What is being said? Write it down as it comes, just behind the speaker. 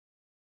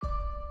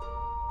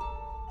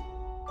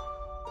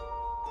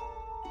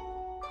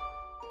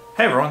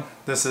Hey everyone,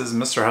 this is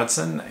Mr.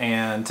 Hudson,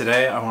 and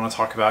today I want to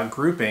talk about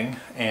grouping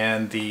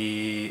and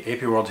the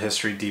AP World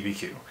History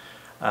DBQ.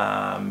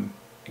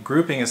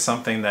 Grouping is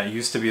something that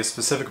used to be a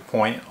specific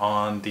point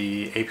on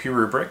the AP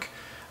rubric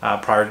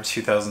prior to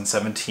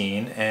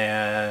 2017,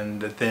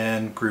 and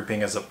then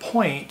grouping as a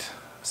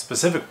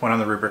specific point on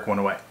the rubric went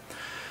away.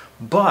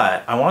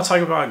 But I want to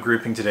talk about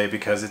grouping today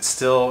because it's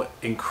still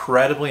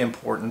incredibly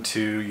important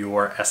to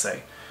your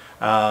essay.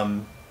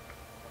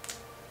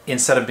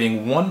 Instead of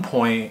being 1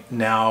 point,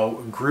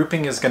 now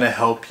grouping is going to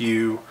help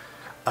you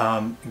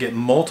get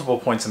multiple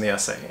points in the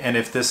essay. And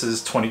if this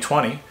is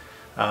 2020,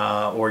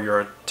 or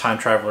you're a time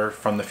traveler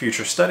from the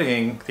future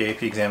studying the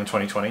AP exam in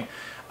 2020,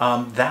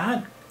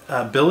 that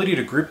ability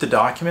to group the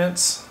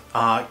documents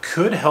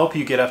could help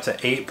you get up to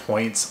 8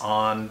 points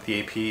on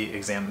the AP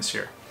exam this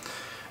year.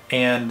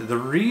 And the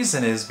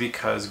reason is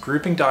because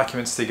grouping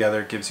documents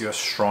together gives you a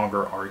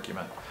stronger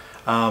argument.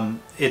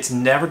 It's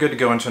never good to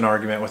go into an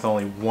argument with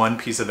only one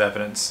piece of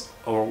evidence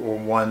or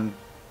one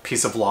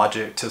piece of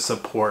logic to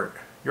support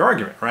your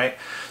argument, right?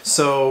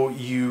 So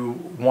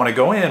you want to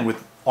go in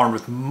armed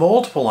with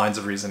multiple lines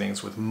of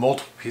reasonings, with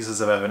multiple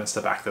pieces of evidence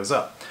to back those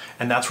up.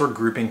 And that's where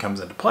grouping comes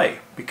into play,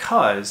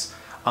 because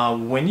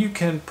when you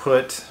can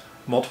put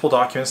multiple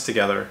documents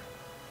together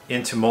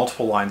into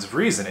multiple lines of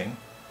reasoning,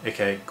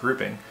 aka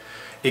grouping,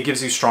 it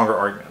gives you stronger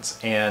arguments,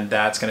 and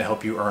that's going to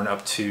help you earn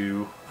up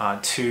to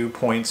 2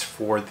 points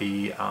for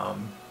the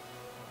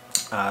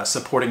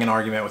supporting an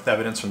argument with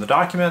evidence from the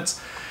documents.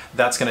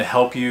 That's going to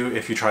help you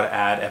if you try to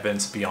add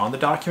evidence beyond the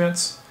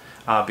documents,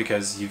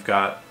 because you've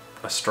got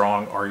a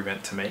strong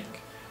argument to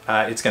make.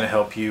 It's going to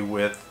help you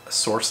with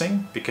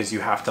sourcing, because you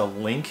have to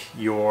link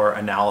your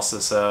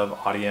analysis of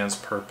audience,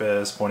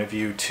 purpose, point of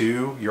view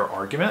to your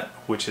argument,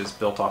 which is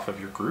built off of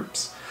your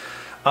groups.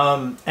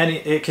 And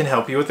it can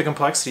help you with the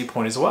complexity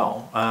point as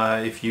well.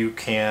 If you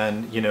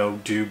can,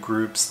 do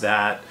groups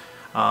that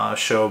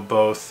show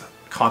both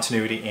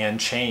continuity and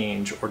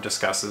change, or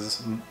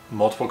discusses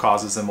multiple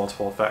causes and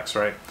multiple effects,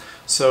 right?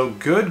 So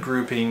good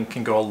grouping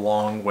can go a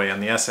long way on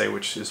the essay,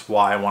 which is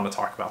why I want to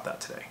talk about that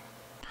today.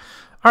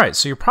 All right,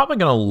 so you're probably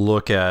going to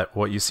look at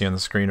what you see on the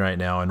screen right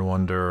now and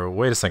wonder,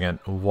 wait a second,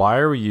 why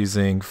are we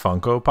using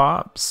Funko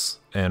Pops?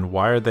 And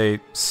why are they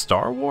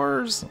Star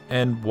Wars?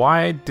 And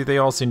why do they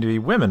all seem to be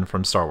women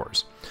from Star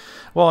Wars?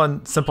 Well,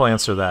 a simple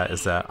answer to that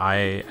is that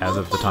I, as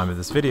of the time of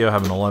this video,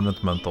 have an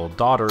 11-month-old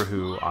daughter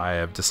who I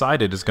have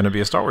decided is going to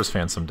be a Star Wars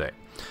fan someday.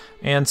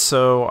 And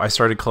so I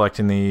started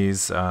collecting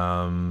these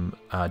during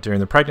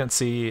the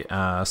pregnancy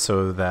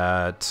so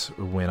that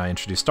when I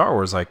introduced Star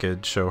Wars, I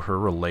could show her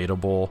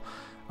relatable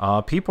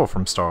people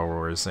from Star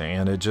Wars.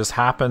 And it just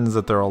happens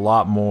that there are a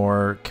lot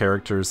more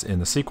characters in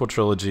the sequel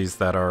trilogies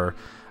that are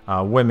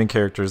women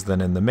characters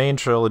than in the main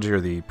trilogy or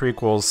the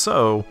prequels,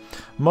 so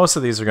most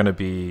of these are going to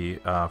be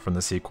from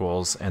the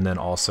sequels, and then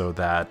also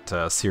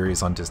that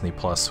series on Disney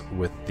Plus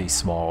with the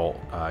small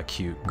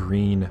cute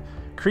green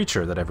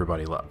creature that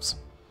everybody loves.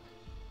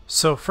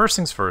 So first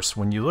things first,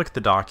 when you look at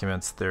the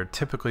documents, they're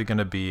typically going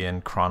to be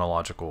in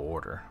chronological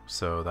order,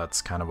 so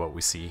that's kind of what we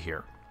see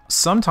here.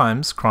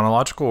 Sometimes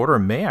chronological order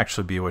may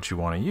actually be what you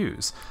want to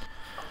use.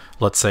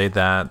 Let's say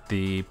that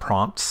the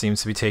prompt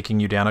seems to be taking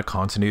you down a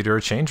continuity or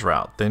a change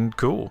route, then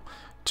cool.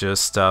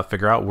 Just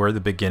figure out where the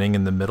beginning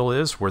and the middle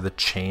is, where the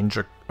change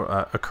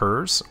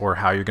occurs, or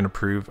how you're going to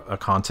prove a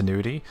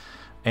continuity,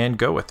 and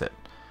go with it.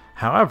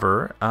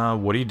 However,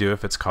 what do you do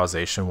if it's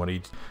causation? What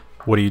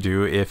do you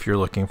do if you're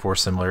looking for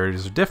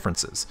similarities or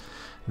differences?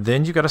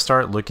 Then you got to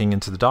start looking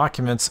into the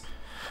documents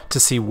to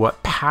see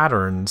what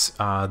patterns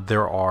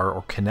there are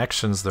or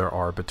connections there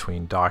are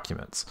between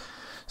documents.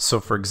 So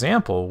for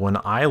example, when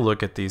I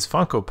look at these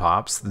Funko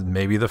Pops,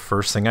 maybe the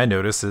first thing I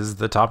notice is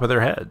the top of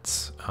their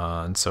heads.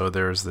 And so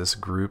there's this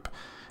group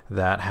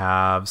that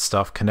have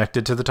stuff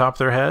connected to the top of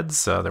their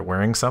heads. They're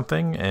wearing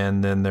something.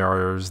 And then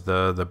there's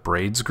the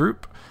braids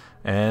group.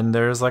 And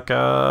there's like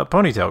a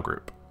ponytail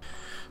group.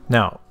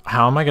 Now,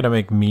 how am I going to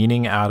make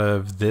meaning out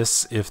of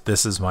this if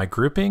this is my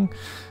grouping?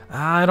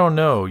 I don't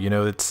know.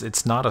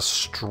 It's not a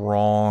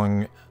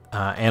strong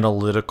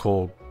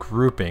analytical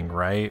grouping,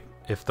 right?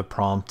 If the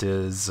prompt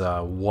is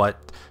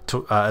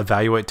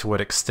evaluate to what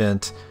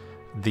extent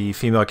the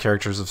female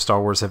characters of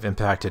Star Wars have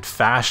impacted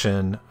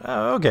fashion,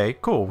 okay,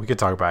 cool, we could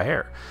talk about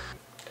hair.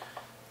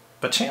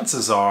 But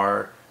chances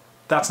are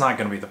that's not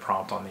going to be the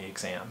prompt on the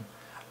exam.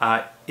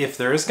 If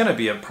there is going to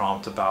be a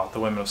prompt about the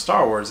women of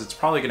Star Wars, it's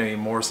probably going to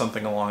be more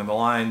something along the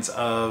lines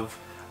of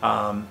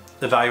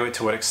evaluate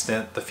to what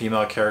extent the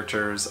female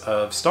characters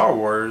of Star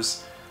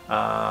Wars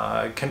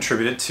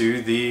contributed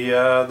to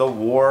the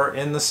war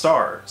in the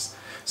stars.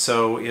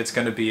 So it's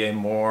going to be a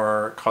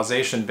more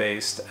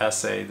causation-based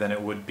essay than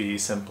it would be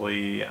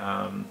simply,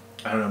 I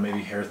don't know,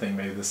 maybe hair thing.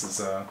 Maybe this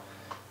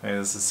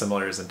is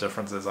similarities and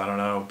differences. I don't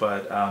know,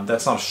 but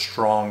that's not a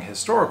strong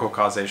historical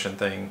causation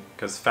thing,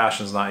 because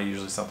fashion is not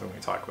usually something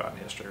we talk about in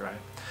history, right?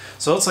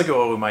 So let's look at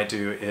what we might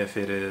do if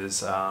it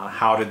is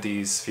how did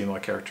these female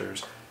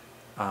characters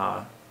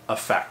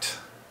affect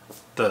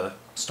the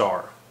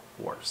Star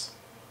Wars.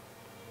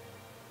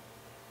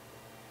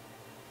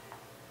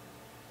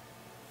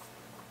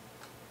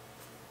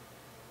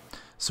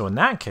 So in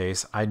that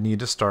case, I need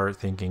to start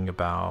thinking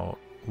about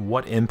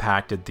what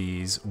impact did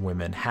these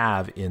women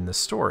have in the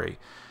story.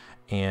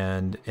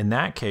 And in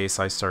that case,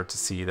 I start to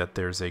see that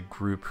there's a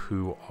group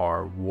who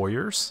are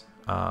warriors,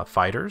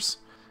 fighters.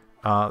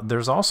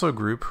 There's also a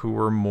group who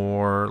were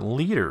more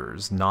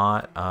leaders,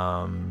 not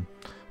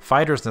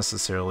fighters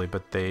necessarily,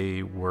 but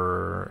they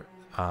were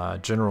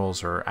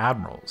generals or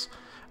admirals.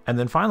 And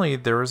then finally,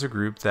 there was a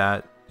group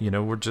that,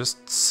 were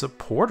just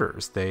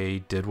supporters.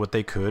 They did what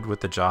they could with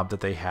the job that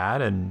they had,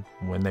 and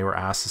when they were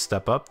asked to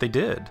step up, they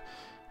did.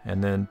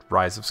 And then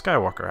Rise of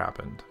Skywalker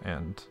happened,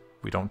 and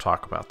we don't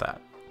talk about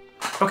that.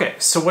 Okay,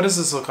 so what does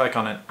this look like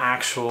on an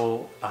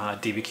actual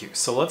DBQ?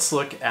 So let's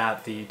look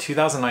at the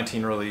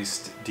 2019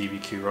 released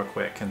DBQ real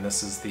quick, and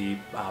this is the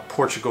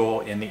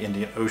Portugal in the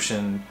Indian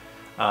Ocean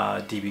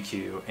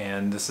DBQ,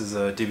 and this is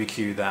a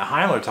DBQ that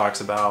Heimler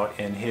talks about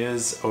in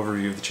his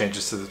overview of the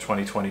changes to the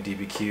 2020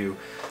 DBQ,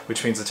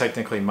 which means that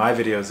technically my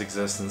videos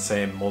exist in the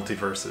same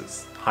multiverse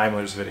as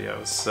Heimler's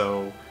videos,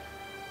 so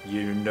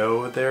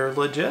they're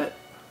legit.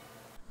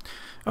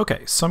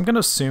 Okay, so I'm going to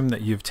assume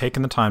that you've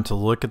taken the time to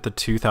look at the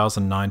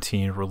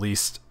 2019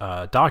 released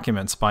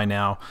documents by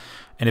now.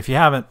 And if you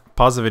haven't,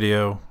 pause the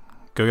video,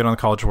 go get on the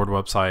College Board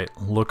website,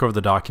 look over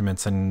the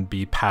documents, and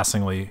be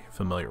passingly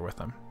familiar with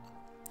them.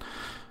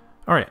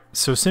 All right,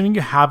 so assuming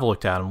you have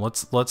looked at them,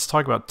 let's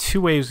talk about two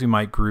ways we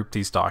might group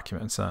these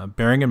documents.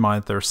 Bearing in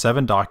mind that there are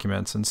 7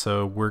 documents, and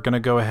so we're going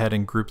to go ahead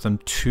and group them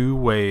 2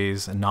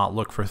 ways and not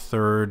look for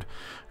third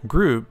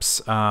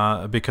groups,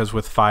 because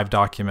with 5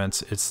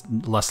 documents, it's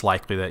less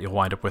likely that you'll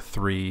wind up with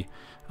 3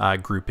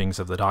 groupings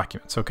of the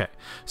documents. Okay,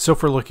 so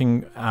if we're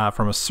looking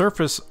from a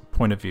surface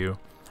point of view,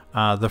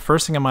 the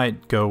first thing I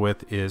might go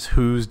with is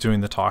who's doing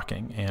the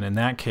talking. And in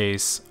that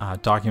case,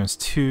 documents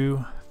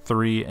 2,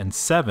 3, and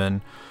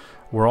 7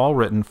 were all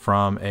written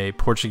from a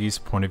Portuguese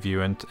point of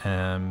view,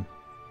 and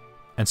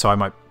so I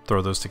might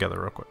throw those together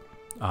real quick.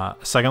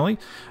 Secondly,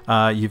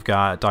 you've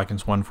got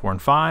documents 1, 4,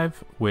 and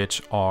 5,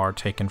 which are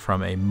taken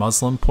from a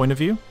Muslim point of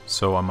view,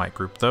 so I might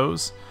group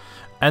those.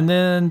 And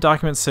then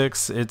document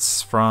 6,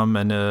 it's from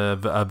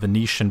a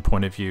Venetian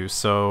point of view,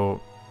 so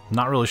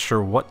not really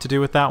sure what to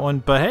do with that one,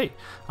 but hey,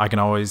 I can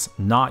always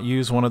not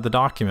use one of the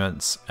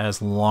documents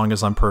as long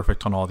as I'm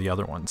perfect on all the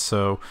other ones.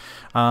 So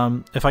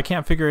if I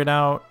can't figure it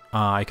out,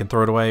 I can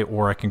throw it away,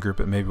 or I can group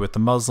it maybe with the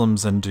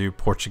Muslims and do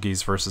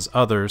Portuguese versus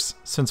others,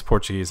 since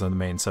Portuguese are the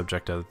main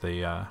subject of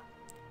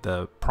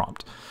the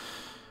prompt.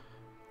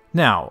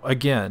 Now,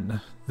 again,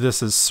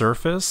 this is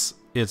surface,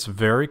 it's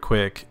very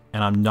quick,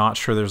 and I'm not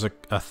sure there's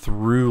a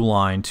through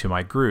line to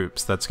my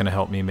groups that's going to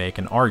help me make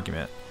an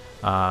argument.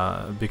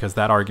 Because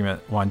that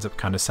argument winds up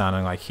kind of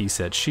sounding like he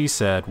said, she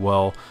said.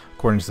 Well,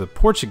 according to the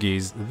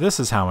Portuguese, this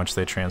is how much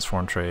they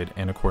transform trade,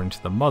 and according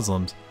to the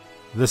Muslims,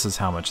 this is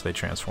how much they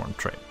transform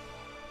trade.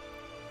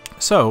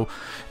 So,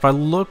 if I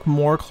look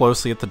more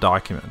closely at the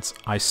documents,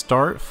 I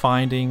start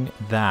finding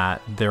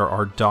that there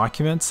are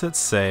documents that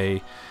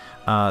say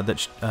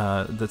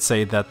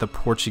that the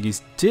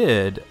Portuguese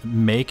did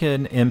make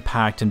an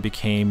impact and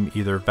became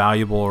either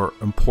valuable or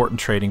important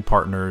trading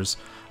partners,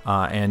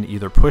 and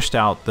either pushed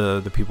out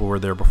the people who were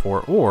there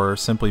before, or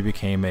simply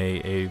became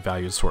a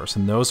valued source.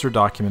 And those are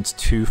documents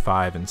 2,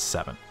 5, and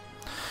 7.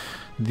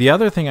 The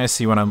other thing I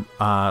see when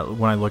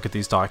I look at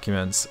these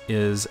documents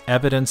is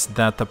evidence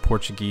that the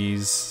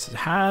Portuguese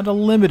had a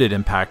limited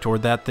impact, or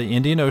that the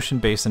Indian Ocean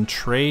Basin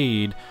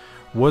trade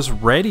was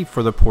ready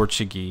for the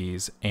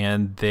Portuguese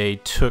and they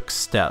took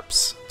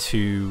steps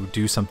to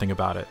do something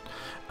about it.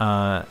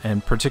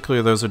 And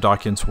particularly those are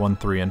documents 1,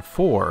 3, and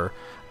 4.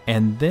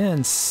 And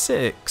then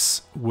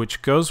 6,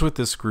 which goes with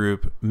this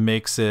group,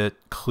 makes it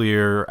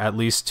clear, at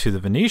least to the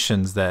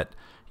Venetians, that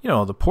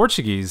the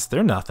Portuguese,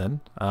 they're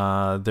nothing.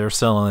 They're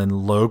selling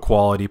low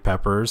quality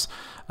peppers,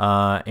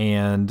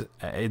 and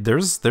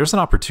there's an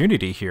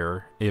opportunity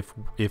here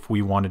if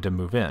we wanted to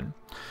move in.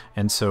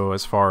 And so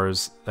as far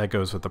as that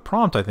goes with the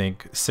prompt, I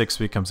think 6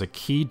 becomes a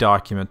key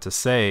document to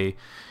say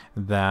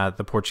that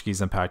the Portuguese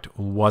impact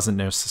wasn't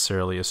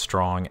necessarily as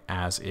strong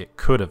as it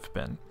could have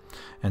been.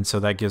 And so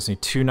that gives me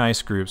 2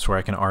 nice groups where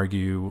I can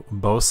argue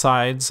both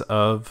sides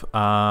of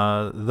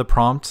the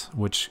prompt,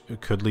 which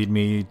could lead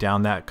me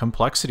down that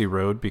complexity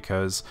road,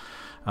 because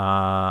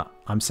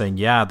I'm saying,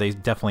 yeah, they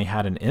definitely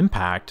had an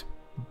impact,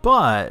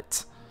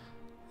 but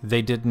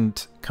they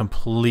didn't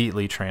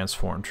completely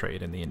transform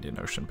trade in the Indian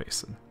Ocean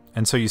Basin.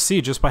 And so you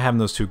see, just by having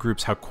those 2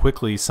 groups, how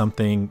quickly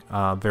something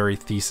very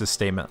thesis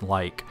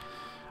statement-like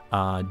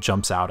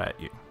jumps out at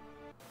you.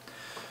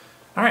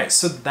 All right,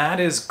 so that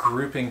is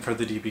grouping for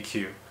the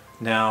DBQ.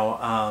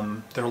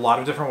 Now, there are a lot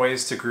of different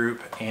ways to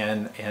group,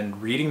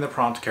 and reading the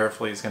prompt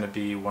carefully is going to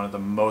be one of the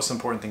most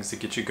important things to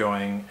get you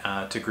going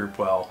to group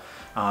well.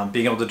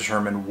 Being able to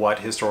determine what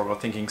historical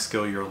thinking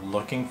skill you're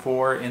looking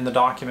for in the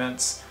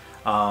documents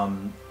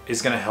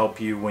is going to help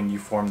you when you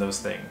form those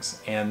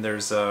things. And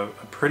there's a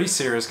pretty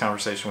serious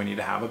conversation we need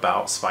to have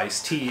about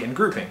spice tea and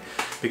grouping,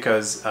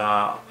 because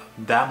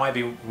that might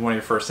be one of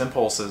your first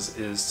impulses,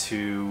 is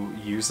to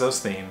use those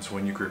themes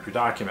when you group your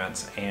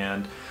documents.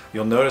 And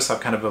you'll notice I've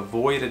kind of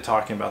avoided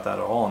talking about that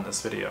at all in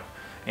this video.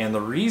 And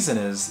the reason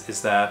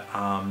is that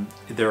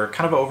they're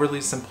kind of overly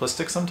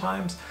simplistic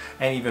sometimes,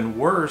 and even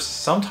worse,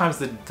 sometimes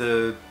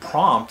the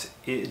prompt,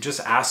 it just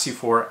asks you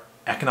for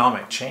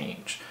economic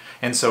change.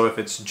 And so if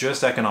it's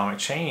just economic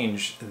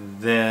change,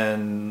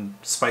 then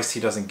spiced tea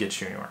doesn't get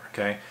you anywhere,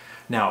 okay?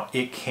 Now,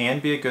 it can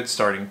be a good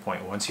starting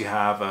point. Once you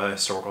have a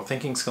historical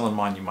thinking skill in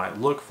mind, you might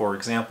look for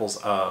examples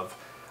of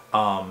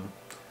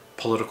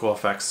political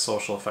effects,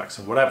 social effects,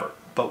 and whatever.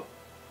 But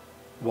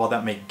while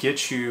that may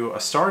get you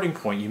a starting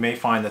point, you may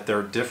find that there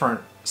are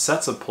different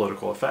sets of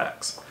political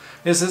effects.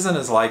 This isn't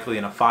as likely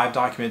in a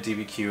 5-document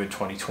DBQ in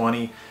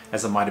 2020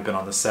 as it might have been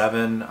on the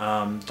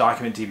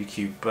 7-document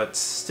DBQ, but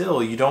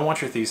still, you don't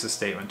want your thesis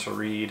statement to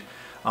read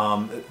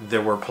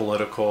there were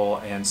political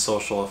and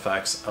social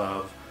effects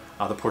of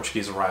the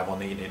Portuguese arrival in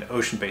the Indian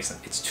Ocean basin.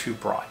 It's too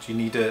broad. You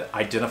need to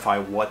identify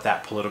what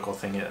that political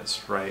thing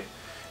is, right?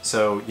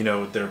 So, you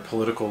know, there are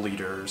political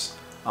leaders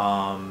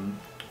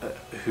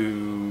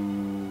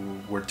who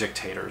were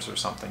dictators or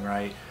something,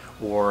 right?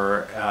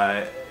 Or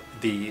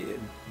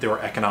there were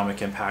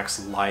economic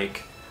impacts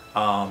like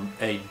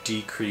a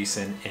decrease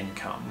in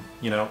income,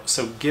 you know?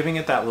 So giving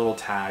it that little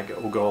tag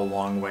will go a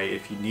long way.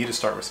 If you need to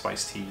start with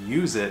spiced tea,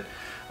 use it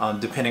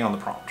depending on the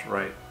prompt,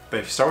 right? But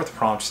if you start with the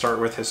prompt, start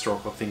with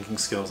historical thinking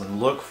skills and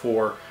look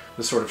for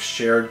the sort of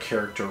shared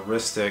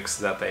characteristics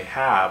that they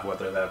have,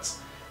 whether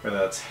that's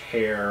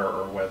hair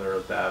or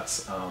whether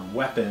that's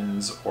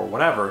weapons or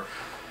whatever.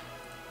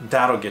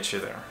 That'll get you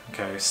there,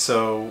 okay?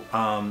 So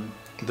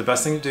the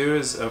best thing to do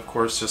is, of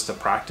course, just to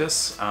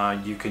practice.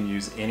 You can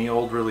use any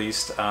old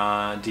released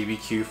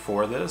DBQ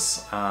for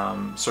this,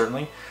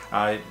 certainly.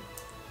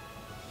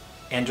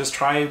 And just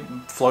try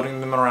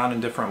floating them around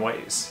in different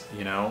ways,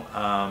 you know,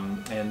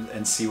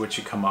 and see what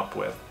you come up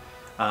with.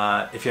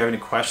 If you have any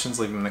questions,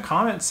 leave them in the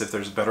comments. If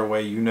there's a better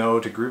way you know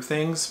to group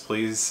things,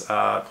 please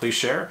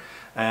share.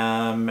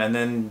 And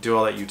then do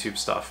all that YouTube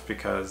stuff,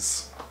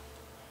 because